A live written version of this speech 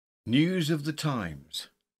News of the Times,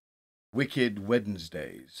 Wicked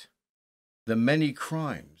Wednesdays, The Many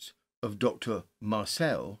Crimes of Dr.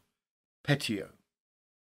 Marcel Petiot.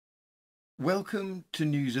 Welcome to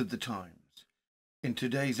News of the Times. In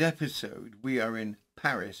today's episode, we are in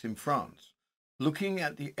Paris, in France, looking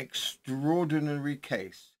at the extraordinary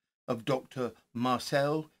case of Dr.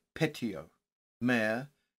 Marcel Petiot, mayor,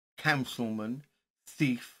 councilman,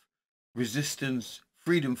 thief, resistance,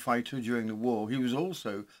 freedom fighter during the war. He was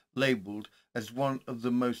also labelled as one of the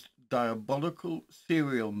most diabolical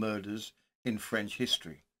serial murders in French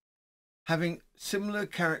history. Having similar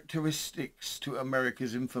characteristics to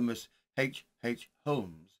America's infamous H.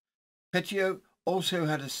 Holmes, Petiot also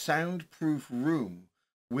had a soundproof room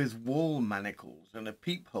with wall manacles and a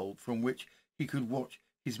peephole from which he could watch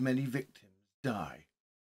his many victims die.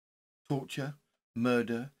 Torture,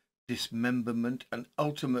 murder, dismemberment, and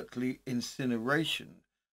ultimately incineration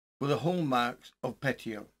were the hallmarks of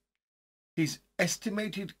Petiot. His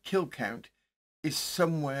estimated kill count is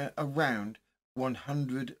somewhere around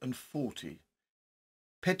 140.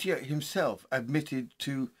 Petiot himself admitted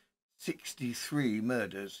to 63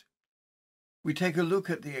 murders. We take a look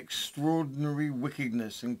at the extraordinary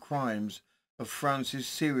wickedness and crimes of France's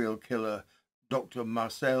serial killer, Dr.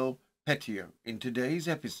 Marcel Petiot, in today's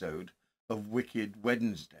episode of Wicked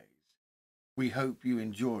Wednesdays. We hope you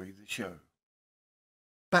enjoy the show.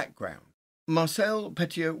 Background. Marcel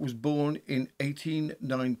Petiot was born in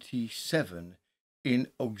 1897 in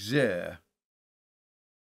Auxerre.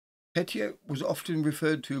 Petiot was often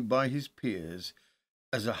referred to by his peers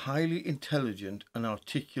as a highly intelligent and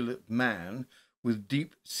articulate man with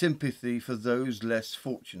deep sympathy for those less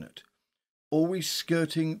fortunate. Always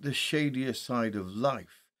skirting the shadier side of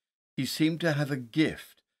life, he seemed to have a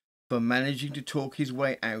gift for managing to talk his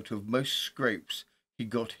way out of most scrapes he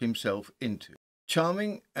got himself into.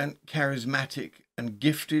 Charming and charismatic and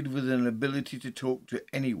gifted with an ability to talk to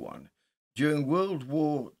anyone, during World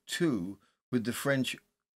War II with the French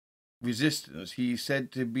resistance, he is said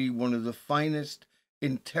to be one of the finest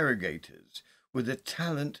interrogators, with a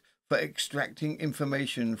talent for extracting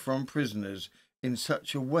information from prisoners in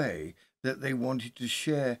such a way that they wanted to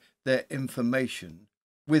share their information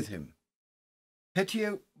with him.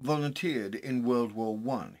 Petiot volunteered in World War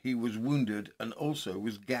I. He was wounded and also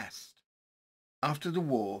was gassed. After the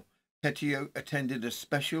war, Petiot attended a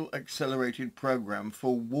special accelerated program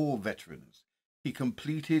for war veterans. He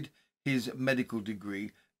completed his medical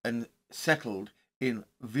degree and settled in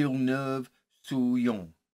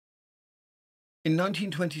Villeneuve-sur-Yonne. In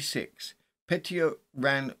 1926, Petiot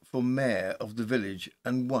ran for mayor of the village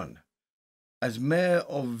and won. As mayor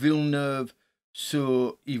of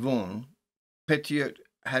Villeneuve-sur-Yonne, Petiot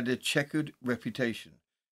had a checkered reputation.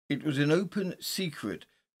 It was an open secret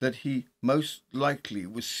that he most likely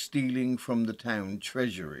was stealing from the town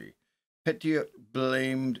treasury. Petiot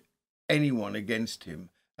blamed anyone against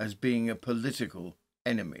him as being a political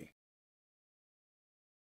enemy.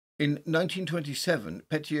 In 1927,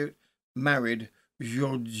 Petiot married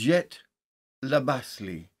Georgette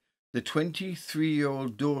Labasselie, the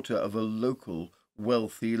 23-year-old daughter of a local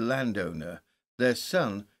wealthy landowner. Their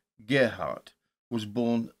son, Gerhard, was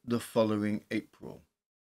born the following April.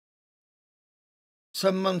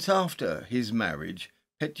 Some months after his marriage,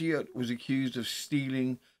 Petiot was accused of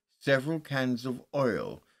stealing several cans of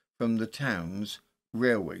oil from the town's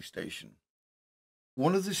railway station.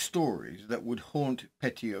 One of the stories that would haunt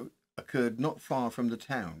Petiot occurred not far from the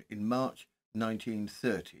town in March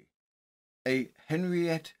 1930. A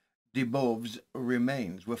Henriette de Beauve's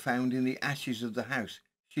remains were found in the ashes of the house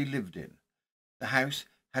she lived in. The house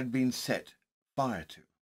had been set fire to,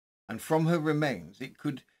 and from her remains it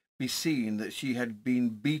could be seen that she had been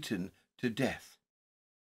beaten to death.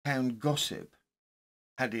 Town gossip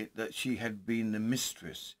had it that she had been the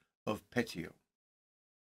mistress of Petiot.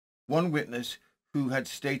 One witness, who had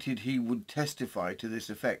stated he would testify to this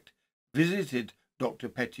effect, visited Dr.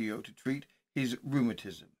 Petiot to treat his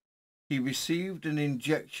rheumatism. He received an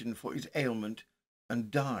injection for his ailment and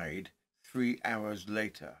died 3 hours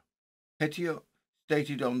later. Petiot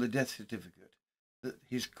stated on the death certificate that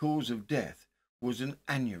his cause of death was an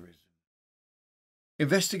aneurysm.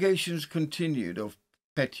 Investigations continued of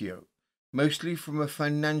Petiot, mostly from a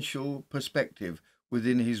financial perspective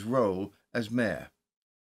within his role as mayor.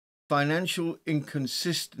 Financial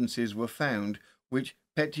inconsistencies were found, which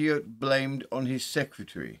Petiot blamed on his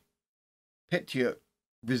secretary. Petiot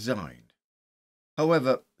resigned.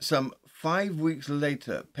 However, some 5 weeks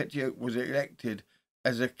later, Petiot was elected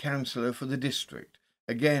as a councillor for the district.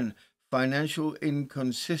 Again, financial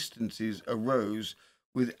inconsistencies arose,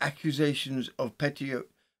 with accusations of Petiot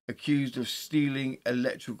accused of stealing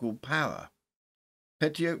electrical power.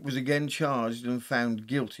 Petiot was again charged and found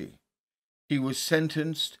guilty. He was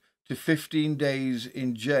sentenced to 15 days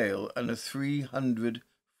in jail and a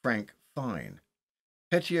 300-franc fine.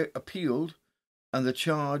 Petiot appealed, and the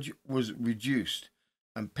charge was reduced,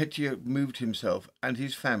 and Petiot moved himself and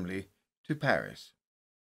his family to Paris.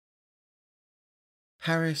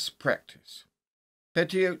 Paris practice.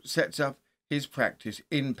 Petiot sets up his practice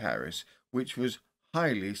in Paris, which was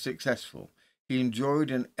highly successful. He enjoyed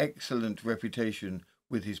an excellent reputation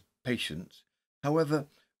with his patients. However,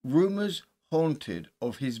 rumours haunted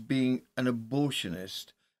of his being an abortionist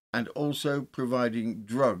and also providing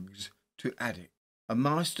drugs to addicts. A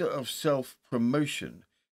master of self-promotion,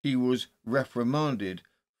 he was reprimanded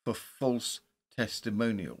for false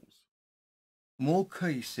testimonials. More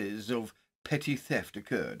cases of petty theft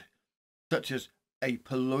occurred, such as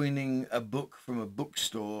purloining a book from a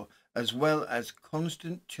bookstore, as well as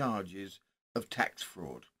constant charges of tax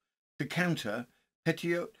fraud. To counter,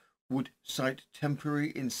 Petiot would cite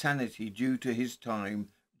temporary insanity due to his time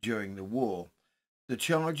during the war. The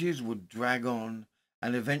charges would drag on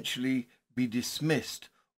and eventually be dismissed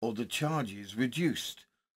or the charges reduced.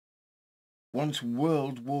 Once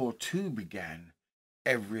World War II began,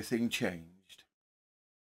 everything changed.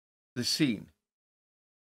 The scene.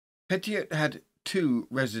 Petiot had two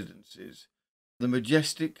residences. The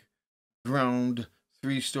majestic, ground,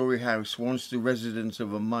 three-story house, once the residence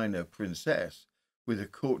of a minor princess, with a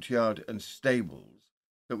courtyard and stables,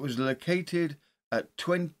 that was located at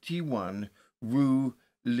 21 Rue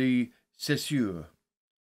Le Cesseur.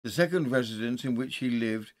 The second residence in which he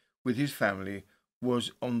lived with his family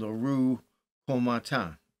was on the Rue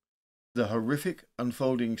Caumartin. The horrific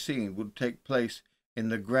unfolding scene would take place in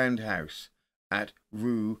the grand house at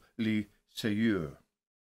Rue Le Cesseur.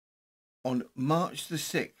 On March the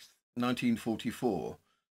 6th, 1944,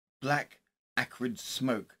 black, acrid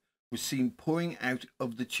smoke was seen pouring out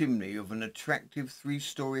of the chimney of an attractive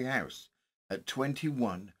three-story house at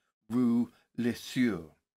 21 Rue Le Cesseur.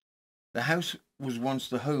 The house was once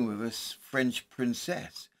the home of a French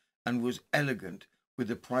princess and was elegant with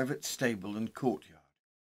a private stable and courtyard.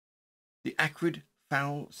 The acrid,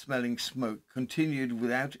 foul-smelling smoke continued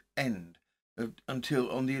without end until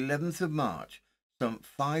on the 11th of March, some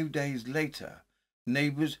 5 days later,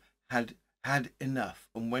 neighbours had had enough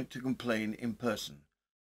and went to complain in person.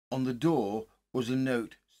 On the door was a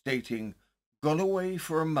note stating, "Gone away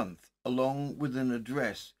for a month," along with an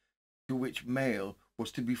address to which mail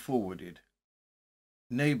was to be forwarded.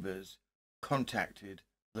 Neighbours contacted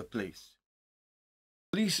the police.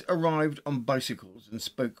 Police arrived on bicycles and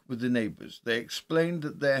spoke with the neighbours. They explained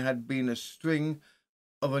that there had been a string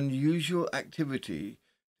of unusual activity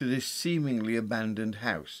to this seemingly abandoned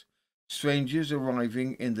house. Strangers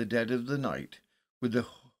arriving in the dead of the night with a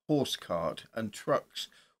horse cart and trucks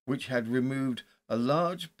which had removed a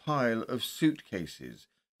large pile of suitcases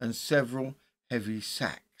and several heavy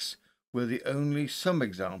sacks were the only some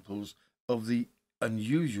examples of the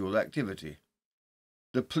unusual activity.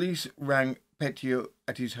 The police rang Petiot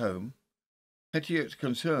at his home. Petiot's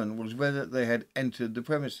concern was whether they had entered the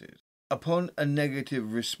premises. Upon a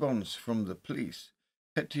negative response from the police,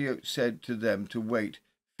 Petiot said to them to wait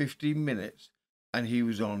 15 minutes and he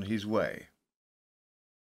was on his way.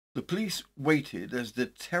 The police waited as the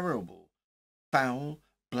terrible, foul,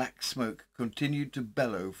 black smoke continued to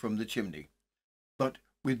bellow from the chimney. But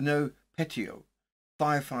with no Petiot,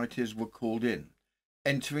 firefighters were called in.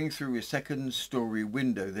 Entering through a second-story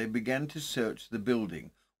window, they began to search the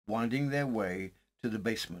building, winding their way to the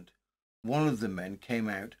basement. One of the men came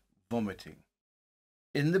out vomiting.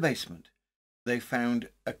 In the basement, they found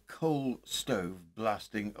a coal stove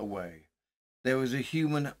blasting away. There was a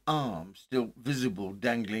human arm still visible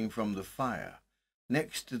dangling from the fire.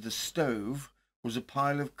 Next to the stove was a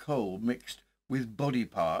pile of coal mixed with body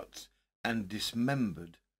parts and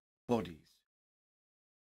dismembered bodies.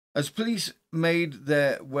 As police made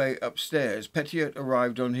their way upstairs, Petiot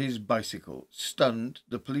arrived on his bicycle. Stunned,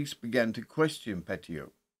 the police began to question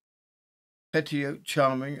Petiot. Petiot,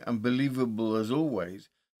 charming and believable as always,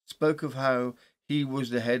 spoke of how he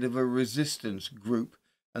was the head of a resistance group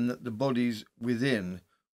and that the bodies within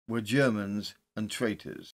were Germans and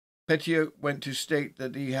traitors. Petiot went to state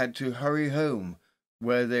that he had to hurry home,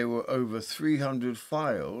 where there were over 300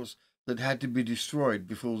 files that had to be destroyed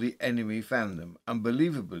before the enemy found them.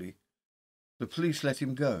 Unbelievably, the police let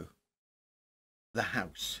him go. The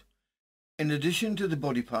house. In addition to the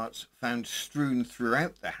body parts found strewn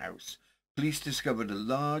throughout the house, police discovered a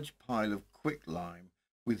large pile of quicklime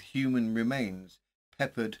with human remains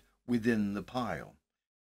peppered within the pile.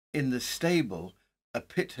 In the stable, a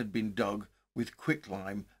pit had been dug with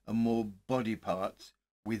quicklime and more body parts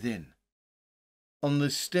within. On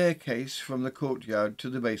the staircase from the courtyard to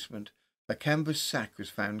the basement, a canvas sack was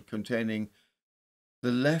found containing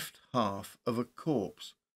the left half of a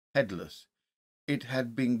corpse, headless. It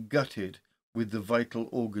had been gutted with the vital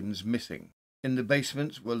organs missing. In the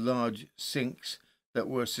basements were large sinks that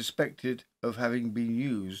were suspected of having been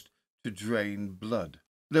used to drain blood.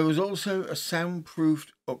 There was also a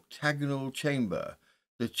soundproofed octagonal chamber.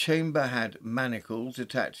 The chamber had manacles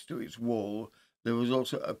attached to its wall. There was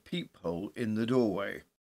also a peephole in the doorway.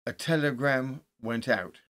 A telegram went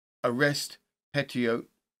out. Arrest Petiot,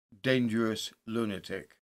 dangerous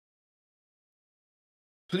lunatic.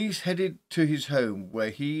 Police headed to his home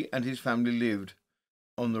where he and his family lived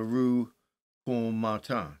on the Rue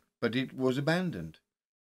Martin, but it was abandoned.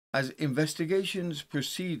 As investigations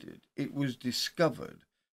proceeded, it was discovered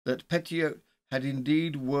that Petiot had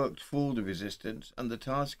indeed worked for the resistance, and the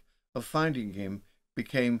task of finding him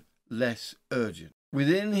became less urgent.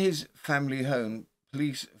 Within his family home,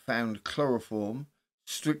 police found chloroform,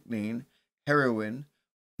 strychnine, heroin,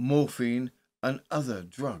 morphine, and other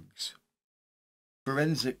drugs.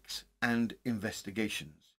 Forensics and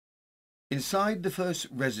investigations. Inside the first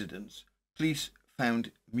residence, police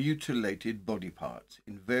found mutilated body parts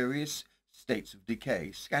in various states of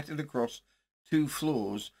decay scattered across 2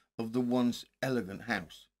 floors of the once elegant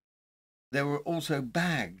house. There were also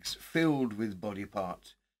bags filled with body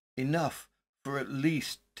parts, enough for at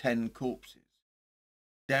least 10 corpses.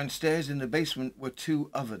 Downstairs in the basement were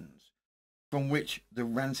 2 ovens, from which the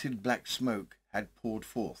rancid black smoke had poured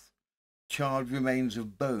forth. Charred remains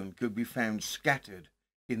of bone could be found scattered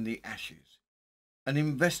in the ashes. An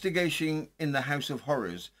investigation in the House of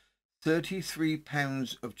Horrors, 33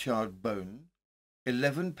 pounds of charred bone,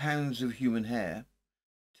 11 pounds of human hair,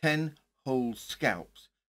 10 whole scalps,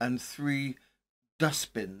 and 3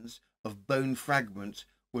 dustbins of bone fragments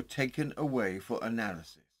were taken away for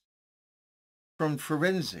analysis. From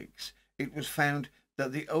forensics, it was found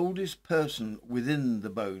that the oldest person within the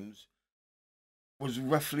bones was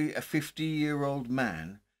roughly a 50-year-old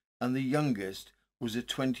man, and the youngest was a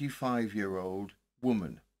 25-year-old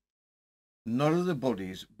woman. None of the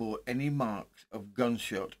bodies bore any marks of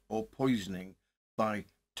gunshot or poisoning by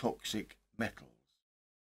toxic metals.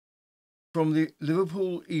 From the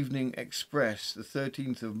Liverpool Evening Express, the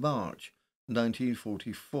 13th of March,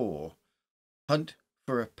 1944, Hunt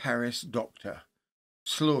for a Paris Doctor,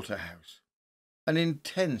 Slaughterhouse. An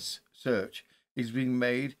intense search is being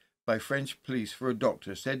made by French police for a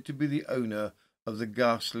doctor said to be the owner of the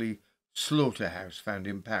ghastly slaughterhouse found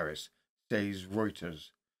in Paris, says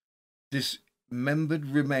Reuters. Dismembered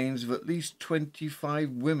remains of at least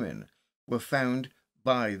 25 women were found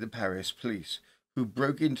by the Paris police, who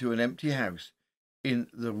broke into an empty house in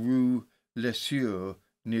the Rue Le Sieur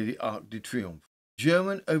near the Arc de Triomphe.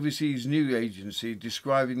 German overseas news agency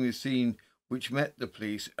describing the scene which met the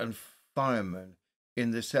police and firemen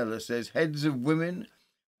in the cellar says heads of women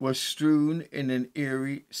were strewn in an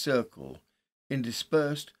eerie circle,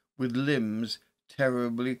 interspersed with limbs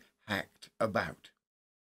terribly hacked about.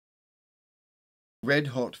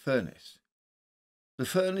 Red-hot furnace. The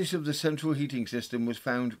furnace of the central heating system was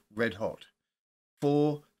found red-hot.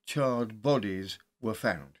 4 charred bodies were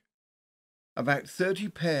found. About 30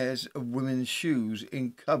 pairs of women's shoes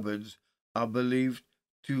in cupboards are believed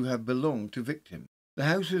to have belonged to victims. The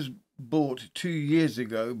house was bought 2 years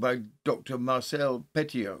ago by Dr. Marcel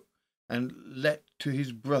Petiot and let to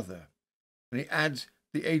his brother. And he adds,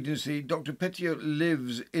 the agency, Dr. Petiot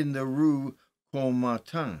lives in the Rue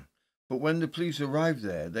Martin, but when the police arrived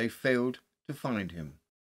there, they failed to find him.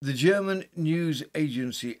 The German news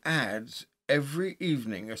agency adds, every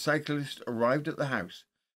evening a cyclist arrived at the house.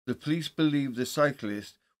 The police believe the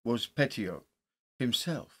cyclist was Petiot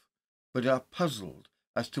himself, but are puzzled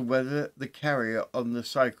as to whether the carrier on the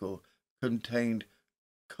cycle contained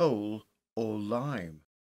coal or lime.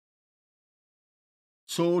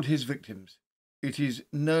 Sawed his victims. It is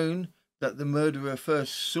known that the murderer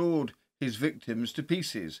first sawed his victims to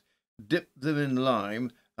pieces, dipped them in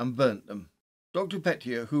lime and burnt them. Dr.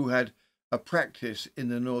 Petiot, who had a practice in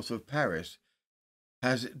the north of Paris,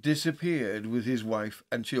 has disappeared with his wife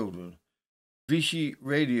and children. Vichy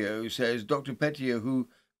Radio says Dr. Petiot, who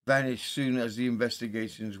vanished soon as the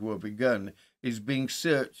investigations were begun, is being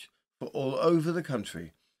searched for all over the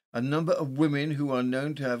country. A number of women who are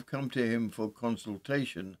known to have come to him for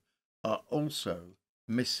consultation are also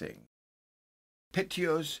missing.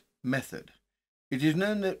 Petiot's method. It is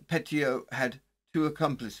known that Petiot had 2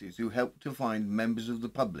 accomplices who helped to find members of the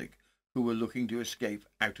public who were looking to escape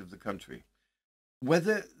out of the country.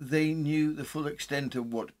 Whether they knew the full extent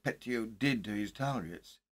of what Petiot did to his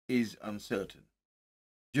targets is uncertain.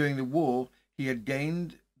 During the war, he had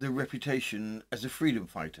gained the reputation as a freedom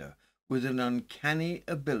fighter with an uncanny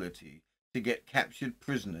ability to get captured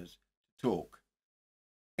prisoners to talk.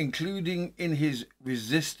 Including in his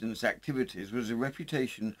resistance activities was a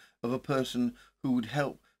reputation of a person who would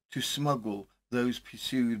help to smuggle those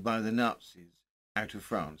pursued by the Nazis out of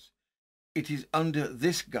France. It is under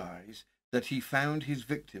this guise that he found his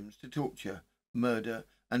victims to torture, murder,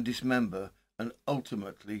 and dismember, and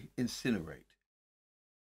ultimately incinerate.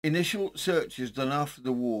 Initial searches done after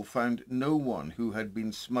the war found no one who had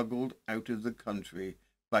been smuggled out of the country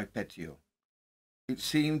by Petiot. It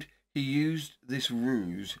seemed he used this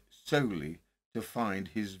ruse solely to find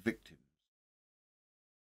his victims.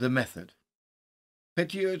 The method.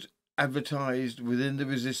 Petiot advertised within the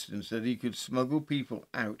resistance that he could smuggle people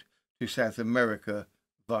out to South America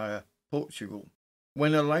via Portugal.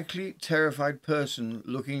 When a likely terrified person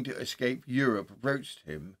looking to escape Europe approached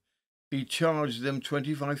him, he charged them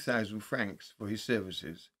 25,000 francs for his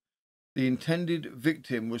services. The intended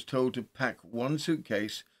victim was told to pack one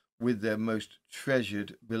suitcase with their most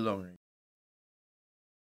treasured belongings.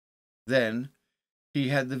 Then he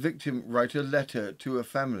had the victim write a letter to a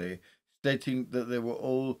family stating that they were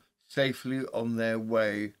all safely on their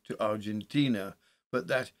way to Argentina, but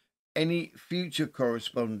that any future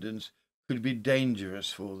correspondence could be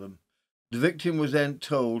dangerous for them. The victim was then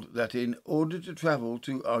told that in order to travel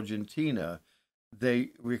to Argentina,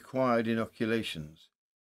 they required inoculations.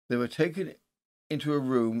 They were taken into a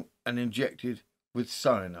room and injected with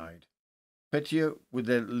cyanide. Petiot would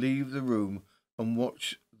then leave the room and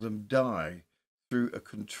watch them die through a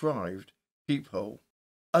contrived peephole.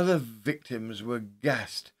 Other victims were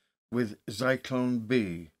gassed with Zyklon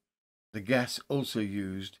B, the gas also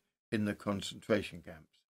used in the concentration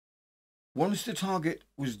camps. Once the target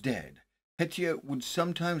was dead, Petiot would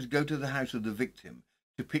sometimes go to the house of the victim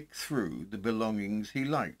to pick through the belongings he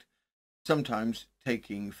liked, sometimes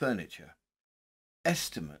taking furniture.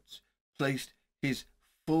 Estimates placed his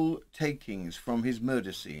full takings from his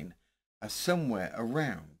murder scene as somewhere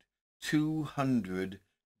around 200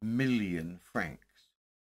 million francs.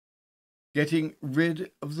 Getting rid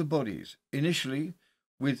of the bodies. Initially,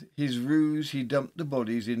 with his ruse, he dumped the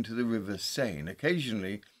bodies into the River Seine.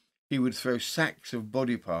 Occasionally, he would throw sacks of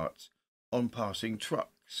body parts on passing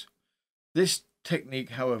trucks. This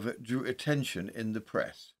technique, however, drew attention in the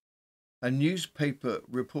press. A newspaper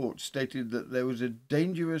report stated that there was a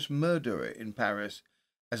dangerous murderer in Paris,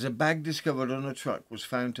 as a bag discovered on a truck was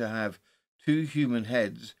found to have 2 human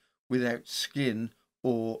heads without skin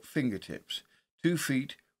or fingertips, 2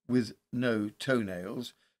 feet with no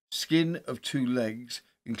toenails, skin of 2 legs,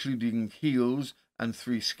 including heels and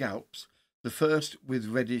 3 scalps, the first with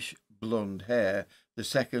reddish blonde hair, the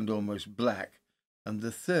second almost black, and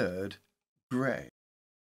the third grey.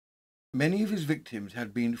 Many of his victims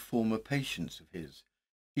had been former patients of his.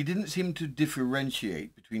 He didn't seem to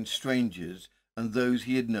differentiate between strangers and those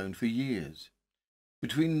he had known for years.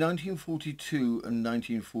 Between 1942 and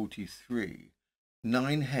 1943,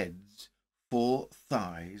 9 heads, 4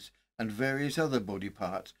 thighs, and various other body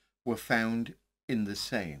parts were found in the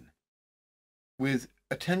Seine. With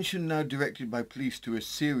attention now directed by police to a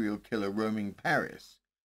serial killer roaming Paris,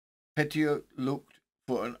 Petiot looked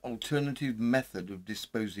for an alternative method of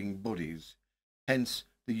disposing bodies, hence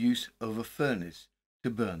the use of a furnace to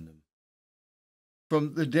burn them.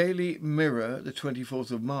 From the Daily Mirror, the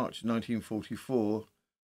 24th of March 1944,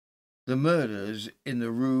 the murders in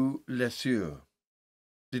the Rue Lesieur.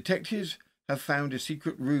 Detectives have found a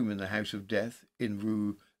secret room in the House of Death in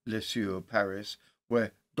Rue Lesieur, Paris,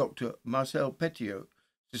 where Dr. Marcel Petiot,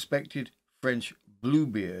 suspected French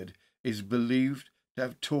Bluebeard, is believed to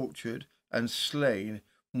have tortured and slain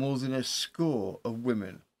more than a score of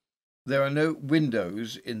women. There are no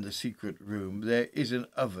windows in the secret room. There is an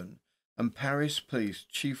oven, and Paris police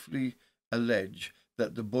chiefly allege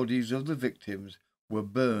that the bodies of the victims were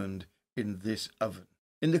burned in this oven.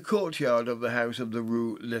 In the courtyard of the house of the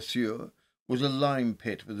Rue Lesieur was a lime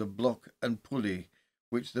pit with a block and pulley,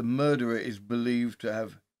 which the murderer is believed to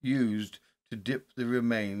have used to dip the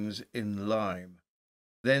remains in lime.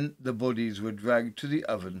 Then the bodies were dragged to the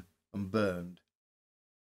oven and burned.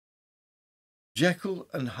 Jekyll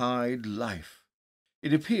and Hyde life.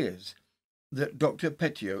 It appears that Dr.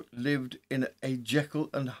 Petiot lived in a Jekyll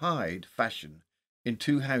and Hyde fashion in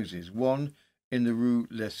 2 houses, one in the Rue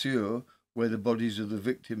Lesieur, where the bodies of the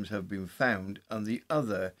victims have been found, and the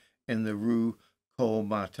other in the Rue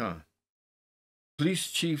Courmartin.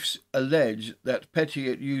 Police chiefs allege that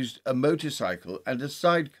Petiot used a motorcycle and a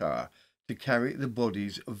sidecar to carry the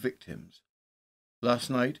bodies of victims. Last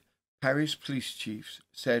night, Paris police chiefs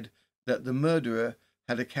said that the murderer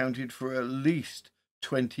had accounted for at least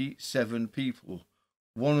 27 people,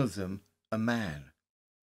 one of them a man.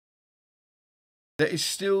 There is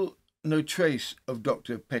still no trace of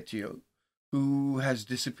Dr. Petiot, who has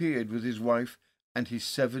disappeared with his wife and his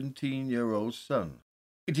 17-year-old son.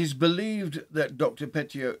 It is believed that Dr.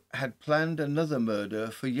 Petiot had planned another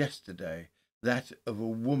murder for yesterday, that of a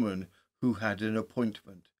woman who had an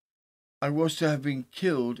appointment. "I was to have been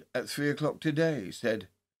killed at 3 o'clock today," said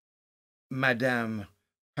Madame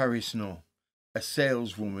Parisnon, a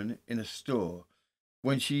saleswoman in a store,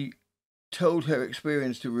 when she told her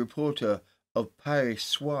experience to a reporter of Paris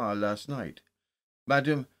Soir last night.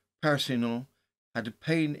 Madame Parisnon had a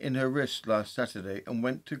pain in her wrist last Saturday and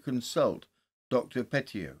went to consult Dr.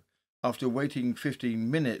 Petiot. After waiting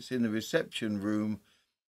 15 minutes in the reception room,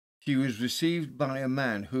 she was received by a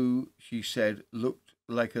man who, she said, looked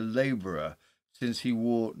like a labourer, since he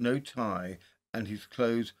wore no tie and his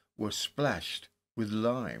clothes were splashed with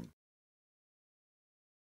lime.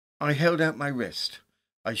 "I held out my wrist.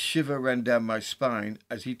 A shiver ran down my spine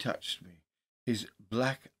as he touched me. His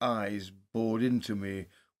black eyes bored into me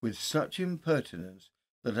with such impertinence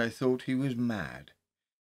that I thought he was mad.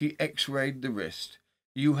 He x-rayed the wrist.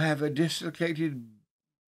 'You have dislocated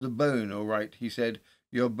the bone, all right,' he said.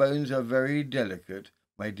 'Your bones are very delicate,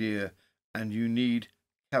 my dear, and you need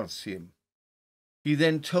calcium.' He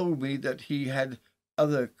then told me that he had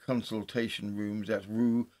other consultation rooms at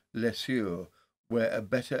Rue Lesieur, where a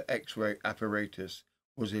better x-ray apparatus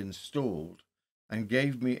was installed, and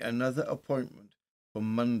gave me another appointment for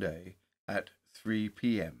Monday at 3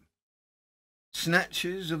 p.m.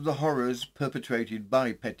 Snatches of the horrors perpetrated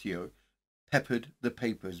by Petiot peppered the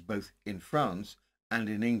papers both in France and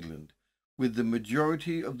in England, with the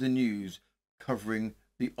majority of the news covering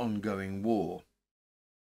the ongoing war.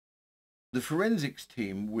 The forensics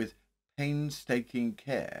team, with painstaking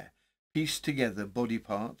care, pieced together body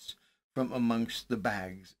parts from amongst the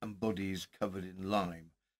bags and bodies covered in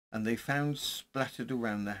lime, and they found splattered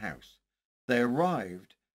around the house. They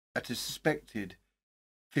arrived at a suspected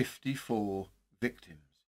 54 victims.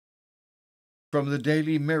 From the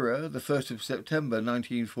Daily Mirror, the 1st of September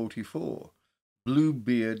 1944,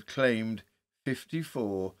 Bluebeard claimed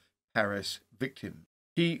 54 Paris victims.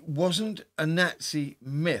 "He wasn't a Nazi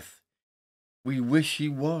myth. We wish he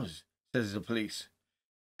was," says the police.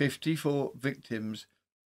 54 victims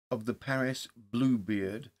of the Paris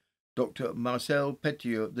Bluebeard. Dr. Marcel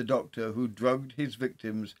Petiot, the doctor who drugged his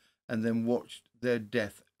victims and then watched their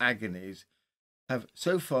death agonies, have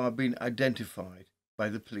so far been identified by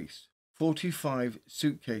the police. 45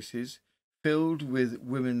 suitcases filled with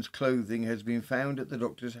women's clothing has been found at the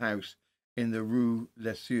doctor's house in the Rue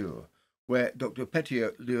Lesieur, where Dr.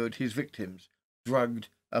 Petiot lured his victims, drugged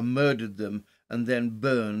and murdered them, and then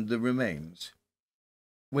burned the remains.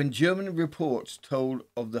 When German reports told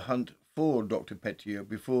of the hunt for Dr. Petiot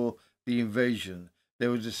before the invasion, there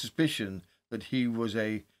was a suspicion that he was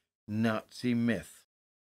a Nazi myth.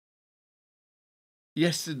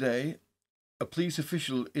 Yesterday, a police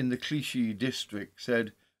official in the Clichy district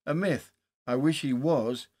said, "A myth. I wish he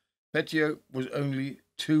was. Petiot was only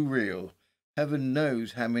too real. Heaven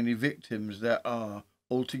knows how many victims there are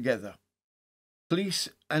altogether." Police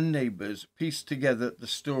and neighbours pieced together the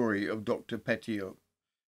story of Dr. Petiot.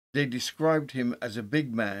 They described him as a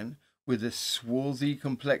big man with a swarthy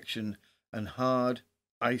complexion and hard,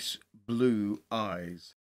 ice-blue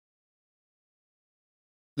eyes.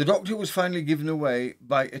 The doctor was finally given away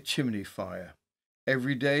by a chimney fire.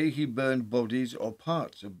 Every day he burned bodies or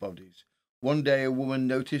parts of bodies. One day a woman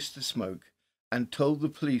noticed the smoke and told the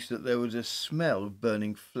police that there was a smell of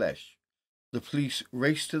burning flesh. The police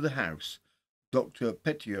raced to the house. Dr.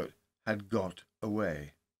 Petiot had got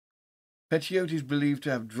away. Petiot is believed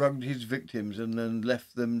to have drugged his victims and then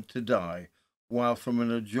left them to die, while from an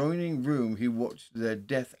adjoining room he watched their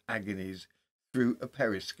death agonies through a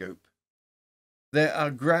periscope. There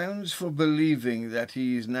are grounds for believing that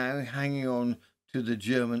he is now hanging on to the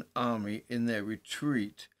German army in their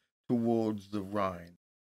retreat towards the Rhine.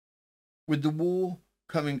 With the war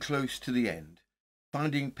coming close to the end,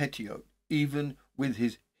 finding Petiot, even with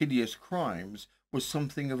his hideous crimes, was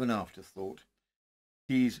something of an afterthought.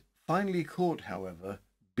 He's finally caught, however,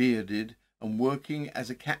 bearded and working as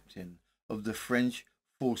a captain of the French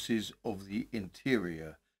Forces of the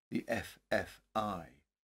Interior, the FFI,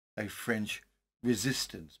 a French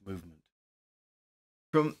resistance movement.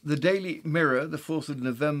 From the Daily Mirror, the 4th of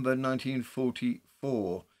November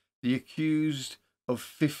 1944, the accused of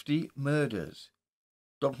 50 murders.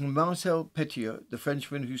 Dr. Marcel Petiot, the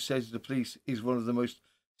Frenchman who says the police is one of the most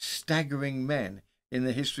staggering men in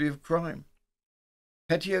the history of crime.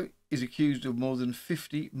 Petiot is accused of more than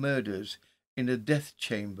 50 murders in a death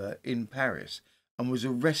chamber in Paris and was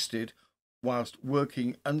arrested whilst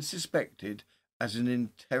working unsuspected as an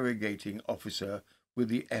interrogating officer with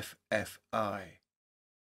the FFI.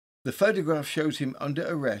 The photograph shows him under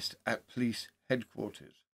arrest at police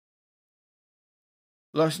headquarters.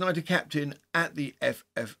 Last night a captain at the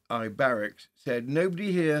FFI barracks said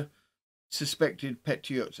nobody here suspected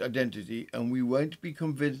Petiot's identity and we won't be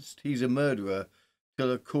convinced he's a murderer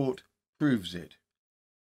till a court proves it.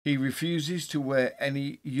 He refuses to wear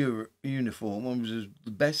any uniform and was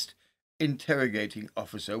the best interrogating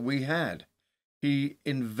officer we had. He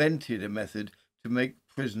invented a method to make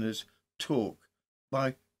prisoners talk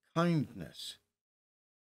by kindness.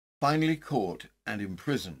 Finally caught and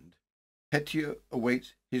imprisoned, Petiot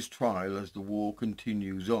awaits his trial as the war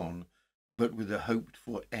continues on, but with a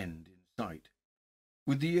hoped-for end in sight.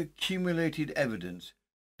 With the accumulated evidence,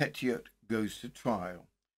 Petiot goes to trial.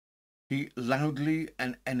 He loudly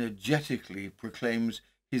and energetically proclaims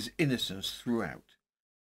his innocence throughout.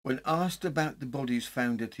 When asked about the bodies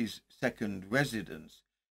found at his second residence,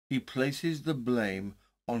 he places the blame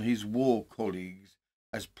on his war colleagues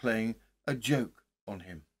as playing a joke on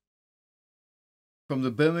him. From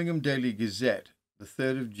the Birmingham Daily Gazette, the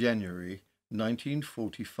 3rd of January,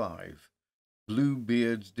 1945,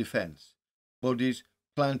 Bluebeard's defence, bodies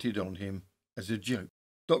planted on him as a joke.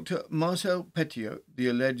 Dr. Marcel Petiot, the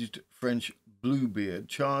alleged French Bluebeard,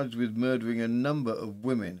 charged with murdering a number of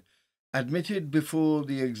women, admitted before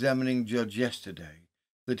the examining judge yesterday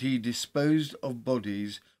that he disposed of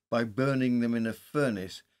bodies by burning them in a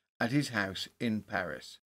furnace at his house in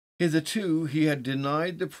Paris. Hitherto he had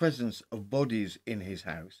denied the presence of bodies in his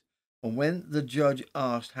house, and when the judge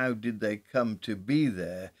asked how did they come to be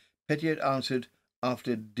there, Petiot answered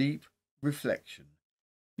after deep reflection,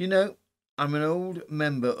 "You know, I'm an old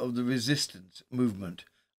member of the resistance movement.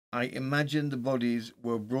 I imagine the bodies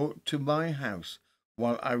were brought to my house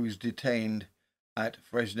while I was detained at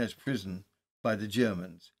Fresnes prison by the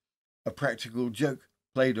Germans. A practical joke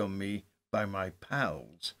played on me by my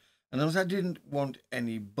pals. And as I didn't want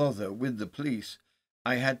any bother with the police,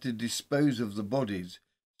 I had to dispose of the bodies,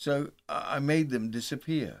 so I made them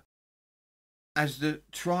disappear." As the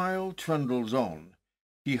trial trundles on,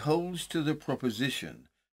 he holds to the proposition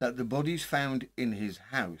that the bodies found in his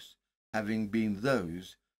house having been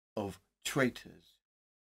those of traitors.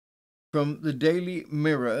 From the Daily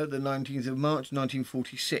Mirror, the 19th of March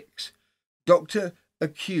 1946, doctor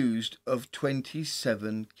accused of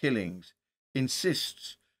 27 killings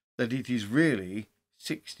insists that it is really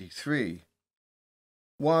 63.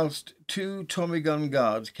 Whilst 2 Tommy gun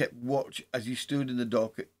guards kept watch as he stood in the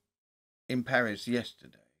dock in Paris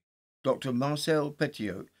yesterday, Dr. Marcel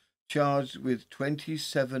Petiot, charged with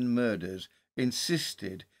 27 murders,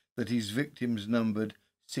 insisted that his victims numbered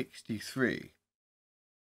 63.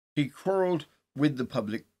 He quarrelled with the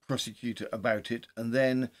public prosecutor about it, and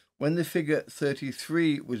then, when the figure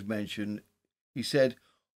 33 was mentioned, he said,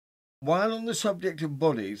 "While on the subject of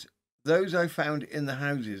bodies, those I found in the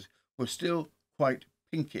houses were still quite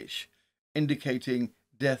pinkish, indicating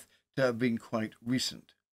death to have been quite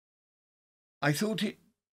recent. I thought it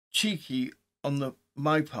cheeky on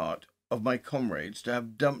my part of my comrades to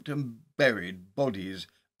have dumped and buried bodies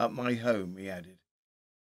at my home," he added.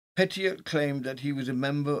 Petiot claimed that he was a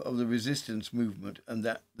member of the resistance movement and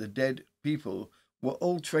that the dead people were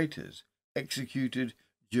all traitors executed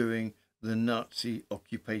during the Nazi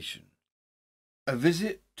occupation. A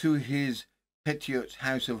visit to his Petiot's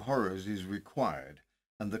House of Horrors is required,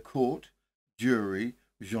 and the court, jury,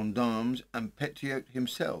 gendarmes and Petiot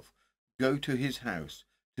himself go to his house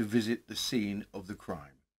to visit the scene of the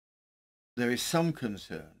crime. There is some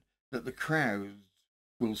concern that the crowds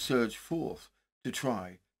will surge forth to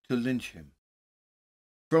try to lynch him.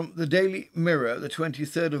 From the Daily Mirror, the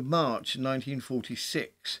 23rd of March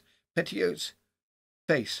 1946, Petiot's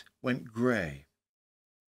face went grey.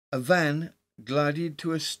 A van glided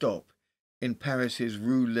to a stop in Paris's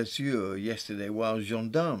Rue Lesieur yesterday while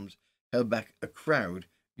gendarmes held back a crowd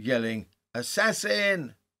yelling,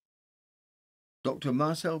 "Assassin!" Dr.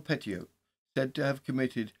 Marcel Petiot, said to have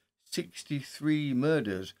committed 63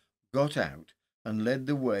 murders, got out and led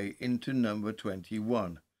the way into number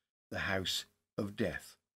 21, the House of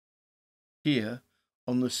Death. Here,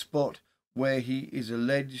 on the spot where he is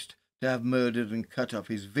alleged to have murdered and cut up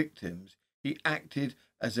his victims, he acted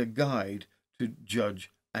as a guide to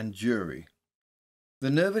judge and jury. The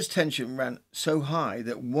nervous tension ran so high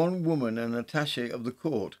that one woman, an attaché of the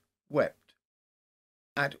court, wept.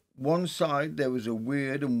 At one side there was a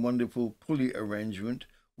weird and wonderful pulley arrangement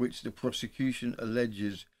which the prosecution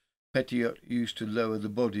alleges Petiot used to lower the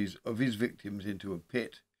bodies of his victims into a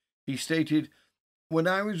pit. He stated, When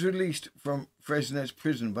I was released from Fresnes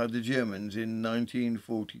prison by the Germans in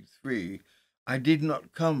 1943, I did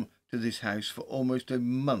not come to this house for almost a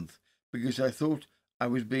month because I thought I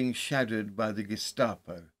was being shadowed by the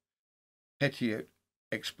Gestapo, Petiot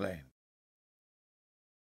explained.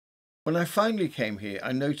 When I finally came here,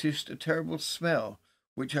 I noticed a terrible smell,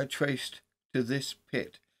 which I traced to this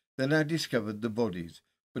pit. Then I discovered the bodies,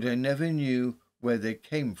 but I never knew where they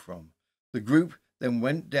came from. The group then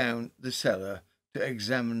went down the cellar to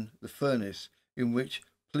examine the furnace, in which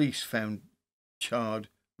police found charred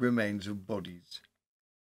remains of bodies.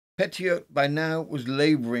 Petiot by now was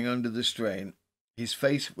labouring under the strain. His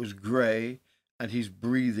face was grey and his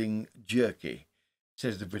breathing jerky,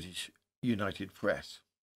 says the British United Press.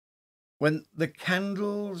 When the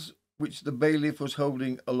candles which the bailiff was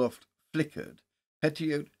holding aloft flickered,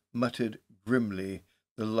 Petiot muttered grimly,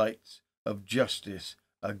 "The lights of justice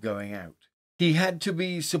are going out." He had to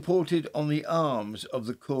be supported on the arms of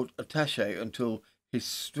the court attaché until his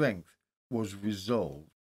strength was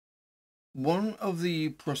resolved. One of the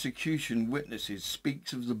prosecution witnesses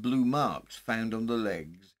speaks of the blue marks found on the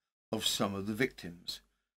legs of some of the victims.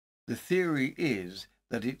 The theory is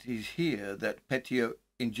that it is here that Petiot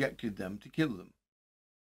injected them to kill them.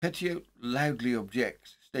 Petiot loudly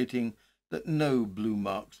objects, stating that no blue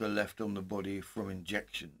marks are left on the body from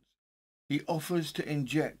injections. He offers to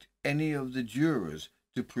inject any of the jurors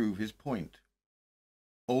to prove his point.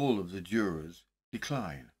 All of the jurors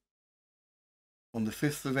decline. On the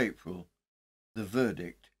 5th of April, the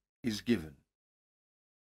verdict is given.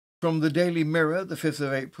 From the Daily Mirror, the 5th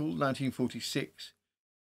of April, 1946,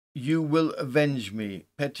 "You will avenge me,"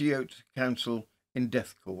 Petiot's counsel in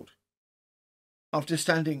death court. After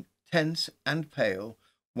standing tense and pale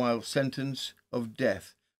while sentence of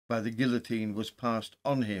death by the guillotine was passed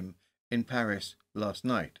on him in Paris last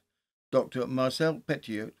night, Dr. Marcel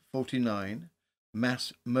Petiot, 49,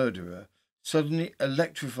 mass murderer, suddenly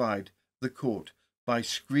electrified the court by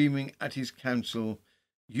screaming at his counsel,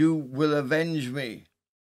 "You will avenge me."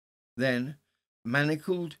 Then,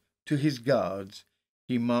 manacled to his guards,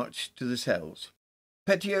 he marched to the cells.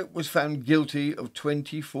 Petiot was found guilty of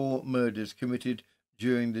 24 murders committed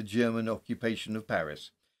during the German occupation of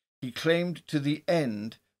Paris. He claimed to the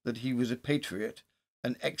end that he was a patriot,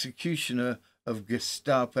 an executioner of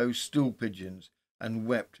Gestapo stool pigeons, and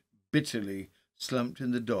wept bitterly, slumped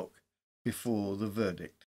in the dock before the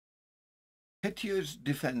verdict. Petiot's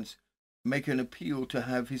defence make an appeal to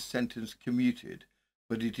have his sentence commuted,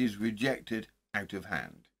 but it is rejected out of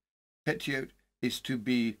hand. Petiot is to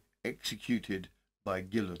be executed by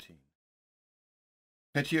guillotine.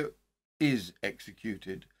 Petiot is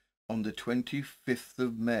executed on the 25th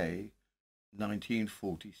of May,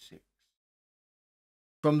 1946.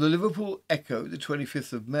 From the Liverpool Echo, the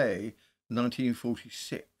 25th of May,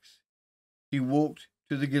 1946. He walked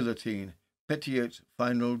to the guillotine, Petiot's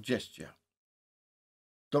final gesture.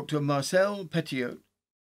 Dr. Marcel Petiot,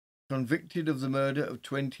 convicted of the murder of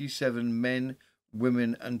 27 men,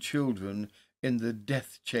 women and children in the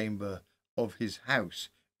death chamber of his house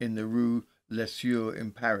in the Rue Les Sures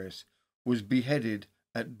in Paris, was beheaded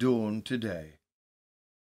at dawn today.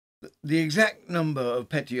 The exact number of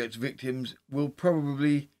Petiot's victims will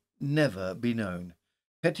probably never be known.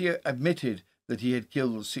 Petiot admitted that he had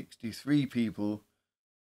killed 63 people,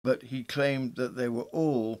 but he claimed that they were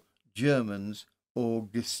all Germans or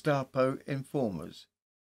Gestapo informers.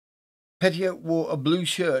 Petiot wore a blue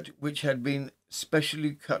shirt which had been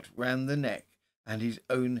specially cut round the neck and his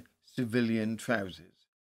own civilian trousers.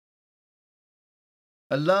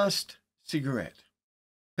 A last cigarette.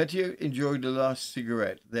 Petiot enjoyed a last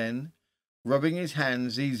cigarette. Then, rubbing his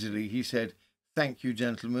hands easily, he said, "Thank you,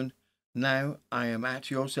 gentlemen. Now I am at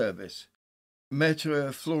your service."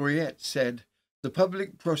 Maître Floriet said, "The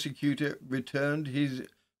public prosecutor returned his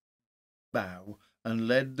bow and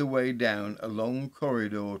led the way down a long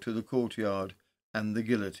corridor to the courtyard and the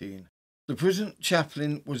guillotine. The prison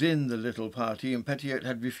chaplain was in the little party, and Petiot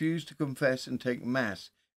had refused to confess and take mass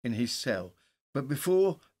in his cell. But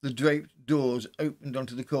before the draped doors opened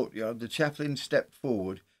onto the courtyard, the chaplain stepped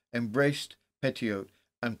forward, embraced Petiot,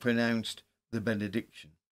 and pronounced the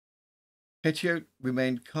benediction. Petiot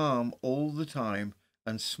remained calm all the time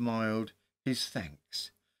and smiled his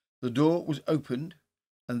thanks. The door was opened,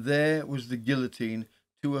 and there was the guillotine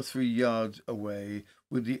 2 or 3 yards away,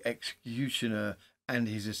 with the executioner and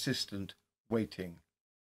his assistant waiting.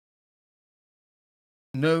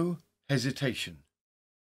 No hesitation.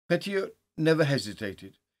 Petiot never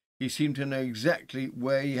hesitated. He seemed to know exactly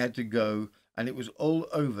where he had to go, and it was all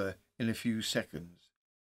over in a few seconds.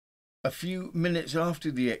 A few minutes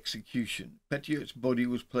after the execution, Petiot's body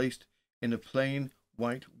was placed in a plain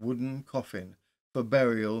white wooden coffin for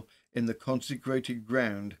burial in the consecrated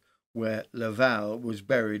ground where Laval was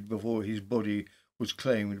buried before his body was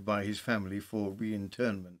claimed by his family for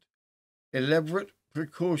reinterment. Elaborate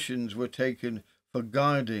precautions were taken for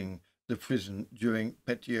guarding the prison during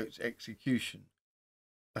Petiot's execution.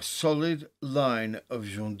 A solid line of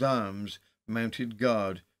gendarmes mounted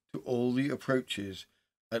guard to all the approaches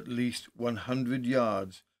at least 100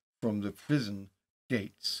 yards from the prison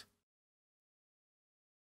gates.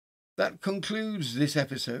 That concludes this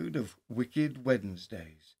episode of Wicked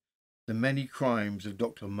Wednesdays, the many crimes of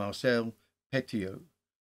Dr. Marcel Petiot.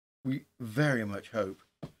 We very much hope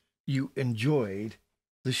you enjoyed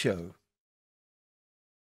the show.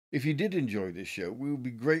 If you did enjoy this show, we would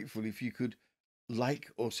be grateful if you could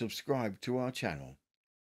like or subscribe to our channel.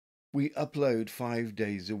 We upload 5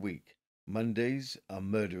 days a week. Mondays are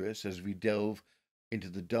murderous as we delve into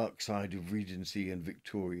the dark side of Regency and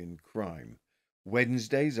Victorian crime.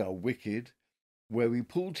 Wednesdays are wicked, where we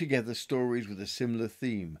pull together stories with a similar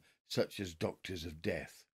theme, such as Doctors of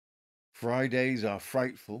Death. Fridays are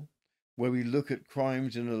frightful, where we look at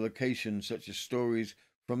crimes in a location such as stories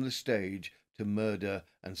from the stage to murder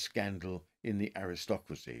and scandal in the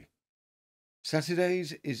aristocracy.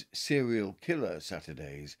 Saturdays is Serial Killer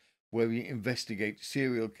Saturdays, where we investigate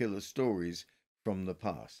serial killer stories from the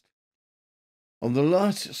past. On the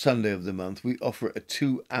last Sunday of the month, we offer a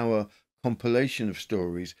 2-hour compilation of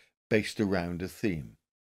stories based around a theme.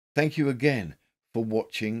 Thank you again for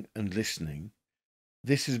watching and listening.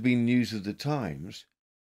 This has been News of the Times,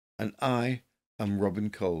 and I am Robin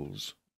Coles.